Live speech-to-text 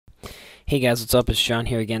Hey guys, what's up? It's John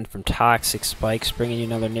here again from Toxic Spikes, bringing you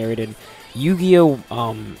another narrated Yu-Gi-Oh!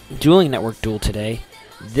 Dueling Network duel today.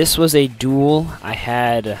 This was a duel I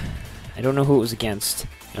don't know who it was against.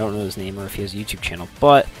 I don't know his name or if he has a YouTube channel,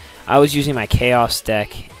 but I was using my Chaos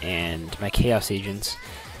deck and my Chaos Agents,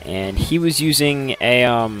 and he was using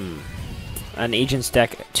an Agents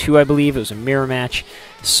deck 2, I believe. It was a mirror match.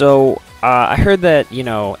 So I heard that, you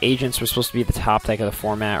know, Agents were supposed to be the top deck of the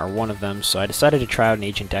format, or one of them, so I decided to try out an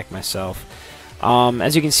Agent deck myself.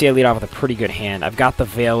 As you can see, I lead off with a pretty good hand. I've got the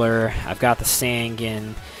Veiler, I've got the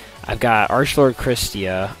Sangin, I've got Archlord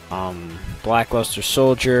Christia, Blackluster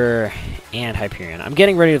Soldier, and Hyperion. I'm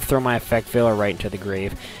getting ready to throw my Effect Veiler right into the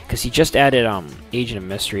grave, because he just added Agent of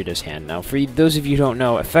Mystery to his hand. Now, for those of you who don't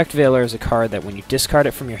know, Effect Veiler is a card that when you discard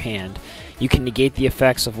it from your hand, you can negate the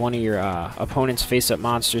effects of one of your opponent's face-up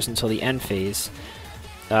monsters until the end phase.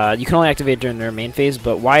 You can only activate it during their main phase,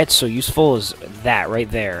 but why it's so useful is that right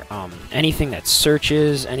there. Anything that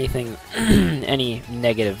searches, anything, any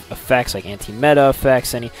negative effects like anti-meta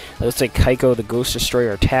effects, let's say Kaiko the Ghost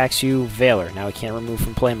Destroyer attacks you, Veiler. Now it can't remove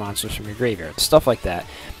from play monsters from your graveyard. Stuff like that.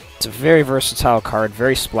 It's a very versatile card,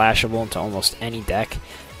 very splashable into almost any deck.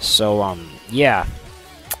 So, yeah.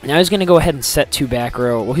 Now he's going to go ahead and set 2 back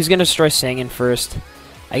row. Well, he's going to destroy Sangin first.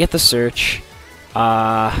 I get the search.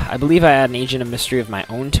 I believe I add an Agent of Mystery of my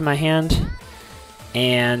own to my hand.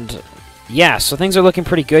 And, yeah, so things are looking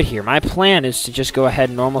pretty good here. My plan is to just go ahead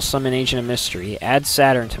and normal summon Agent of Mystery, add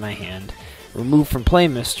Saturn to my hand, remove from play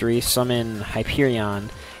Mystery, summon Hyperion,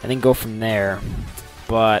 and then go from there.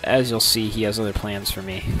 But, as you'll see, he has other plans for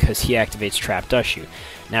me, because he activates Trap Dust Shoot.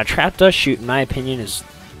 Now, Trap Dust Shoot, in my opinion, is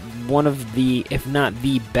one of the, if not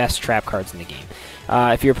the best trap cards in the game.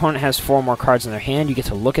 If your opponent has 4 more cards in their hand, you get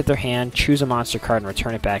to look at their hand, choose a monster card, and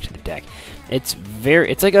return it back to the deck. It's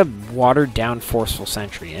like a watered-down Forceful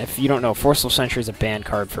Sentry. If you don't know, Forceful Sentry is a banned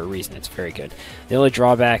card for a reason. It's very good. The only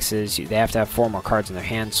drawbacks is they have to have 4 more cards in their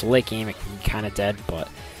hand, so late game it can be kind of dead. But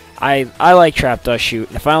I like Trap Dust Shoot.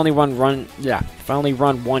 And if I only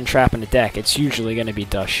run one trap in the deck, it's usually going to be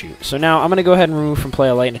Dust Shoot. So now I'm going to go ahead and remove from play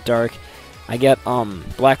a Light in the Dark. I get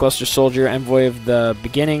Blackluster Soldier, Envoy of the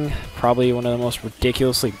Beginning, probably one of the most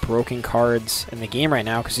ridiculously broken cards in the game right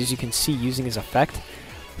now, because as you can see, using his effect,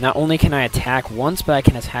 not only can I attack once, but I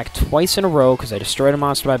can attack twice in a row, because I destroyed a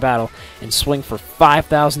monster by battle, and swing for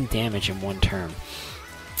 5,000 damage in one turn.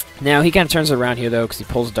 Now, he kind of turns it around here, though, because he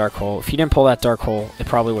pulls a Dark Hole. If he didn't pull that Dark Hole, it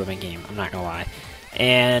probably would have been game, I'm not going to lie.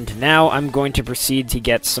 And now I'm going to proceed to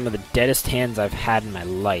get some of the deadest hands I've had in my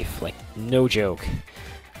life, like, no joke.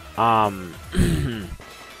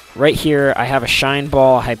 Right here, I have a Shine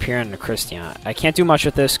Ball, a Hyperion, and a Christia. I can't do much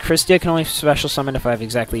with this. Christia can only special summon if I have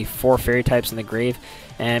exactly 4 fairy types in the grave.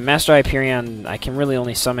 And Master Hyperion, I can really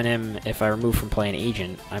only summon him if I remove from play an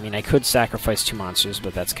agent. I mean, I could sacrifice 2 monsters,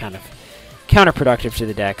 but that's kind of counterproductive to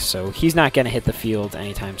the deck, so he's not going to hit the field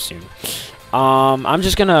anytime soon. I'm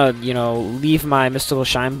just going to, you know, leave my Mystical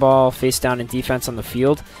Shine Ball face down in defense on the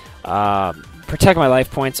field. Protect my life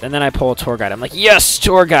points, and then I pull a Tour Guide. I'm like, yes,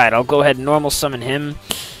 Tour Guide! I'll go ahead and normal summon him,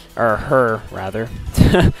 or her, rather.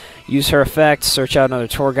 Use her effect, search out another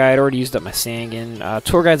Tour Guide. Already used up my Sangin.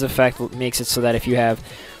 Tour Guide's effect makes it so that if you have,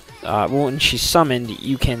 when she's summoned,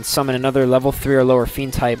 you can summon another level 3 or lower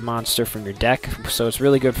Fiend type monster from your deck. So it's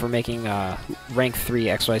really good for making rank 3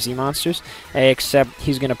 XYZ monsters, except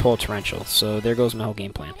he's going to pull a Torrential. So there goes my whole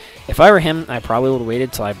game plan. If I were him, I probably would have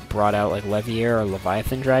waited till I brought out like Leviair or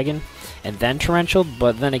Leviathan Dragon, and then Torrential,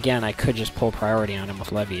 but then again, I could just pull priority on him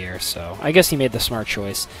with Leviair, so I guess he made the smart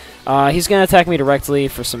choice. He's going to attack me directly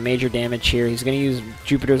for some major damage here. He's going to use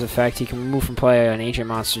Jupiter's effect. He can remove from play an agent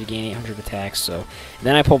monster to gain 800 attacks, so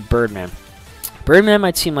then I pull Birdman. Birdman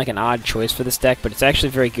might seem like an odd choice for this deck, but it's actually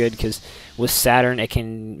very good, because with Saturn, it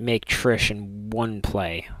can make Trish in one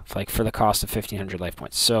play, like for the cost of 1,500 life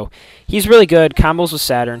points. So he's really good, combos with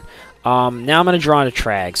Saturn. Now I'm going to draw into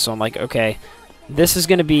Trag, so I'm like, okay, this is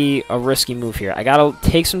going to be a risky move here. I got to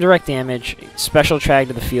take some direct damage, special Trag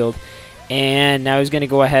to the field, and now he's going to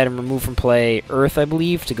go ahead and remove from play Earth, I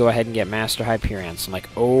believe, to go ahead and get Master Hyperion. So I'm like,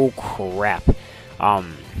 oh crap.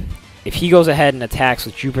 If he goes ahead and attacks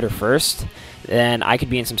with Jupiter first, then I could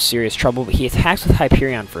be in some serious trouble, but he attacks with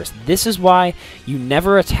Hyperion first. This is why you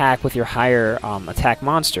never attack with your higher attack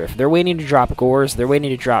monster. If they're waiting to drop Gores, they're waiting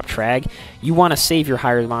to drop Trag, you want to save your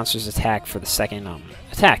higher monster's attack for the second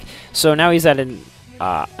attack. So now he's at an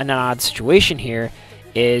odd situation here.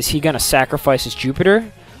 Is he going to sacrifice his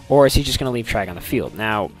Jupiter, or is he just going to leave Trag on the field?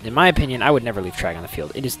 Now, in my opinion, I would never leave Trag on the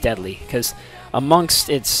field. It is deadly, because amongst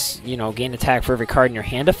its, gain attack for every card in your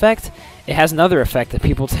hand effect, it has another effect that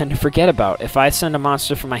people tend to forget about. If I send a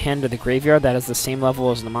monster from my hand to the graveyard that is the same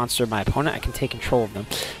level as the monster of my opponent, I can take control of them.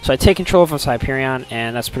 So I take control of his Hyperion,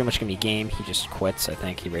 and that's pretty much going to be game. He just quits, I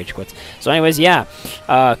think. He rage quits. So anyways, yeah,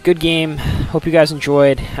 good game. Hope you guys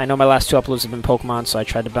enjoyed. I know my last 2 uploads have been Pokemon, so I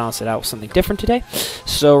tried to balance it out with something different today.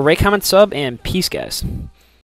 So rate, comment, sub, and peace, guys.